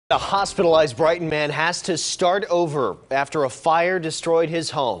A hospitalized Brighton man has to start over after a fire destroyed his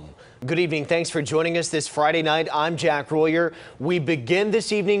home. Good evening. Thanks for joining us this Friday night. I'm Jack Royer. We begin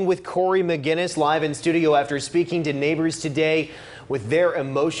this evening with Corey McGinnis live in studio after speaking to neighbors today with their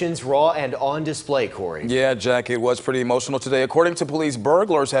emotions raw and on display, Corey. Yeah, Jack, it was pretty emotional today. According to police,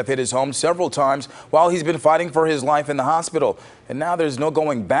 burglars have hit his home several times while he's been fighting for his life in the hospital. And now there's no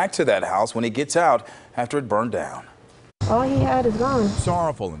going back to that house when he gets out after it burned down. All he had is gone.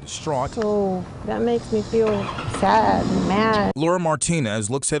 Sorrowful and distraught. So that makes me feel sad and mad. Laura Martinez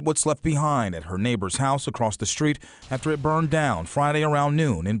looks at what's left behind at her neighbor's house across the street after it burned down Friday around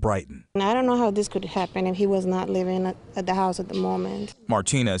noon in Brighton. I don't know how this could happen if he was not living at the house at the moment.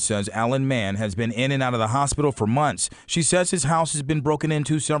 Martinez says Alan Mann has been in and out of the hospital for months. She says his house has been broken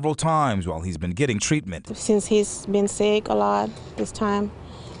into several times while he's been getting treatment. Since he's been sick a lot this time,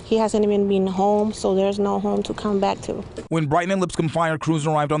 he hasn't even been home, so there's no home to come back to. When Brighton and Lipscomb fire crews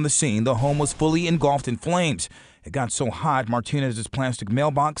arrived on the scene, the home was fully engulfed in flames. It got so hot, Martinez's plastic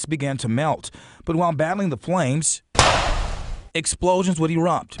mailbox began to melt. But while battling the flames, explosions would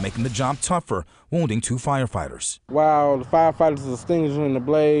erupt, making the job tougher, wounding 2 firefighters. While the firefighters were extinguishing the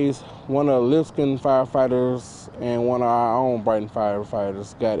blaze, one of the Lipscomb firefighters and one of our own Brighton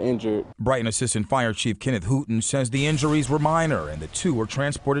firefighters got injured. Brighton Assistant Fire Chief Kenneth Hooten says the injuries were minor and the 2 were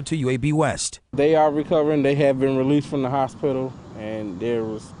transported to UAB West. They are recovering. They have been released from the hospital, and they're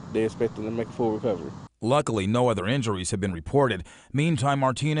expecting to make a full recovery. Luckily, no other injuries have been reported. Meantime,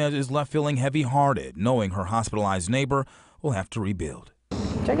 Martinez is left feeling heavy-hearted, knowing her hospitalized neighbor will have to rebuild.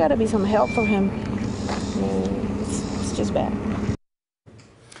 There got to be some help for him. It's just bad.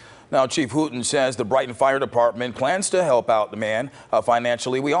 Now, Chief Hooten says the Brighton Fire Department plans to help out the man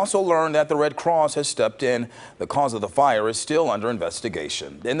financially. We also learned that the Red Cross has stepped in. The cause of the fire is still under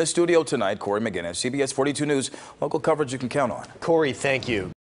investigation. In the studio tonight, Corey McGinnis, CBS 42 News, local coverage you can count on. Corey, thank you.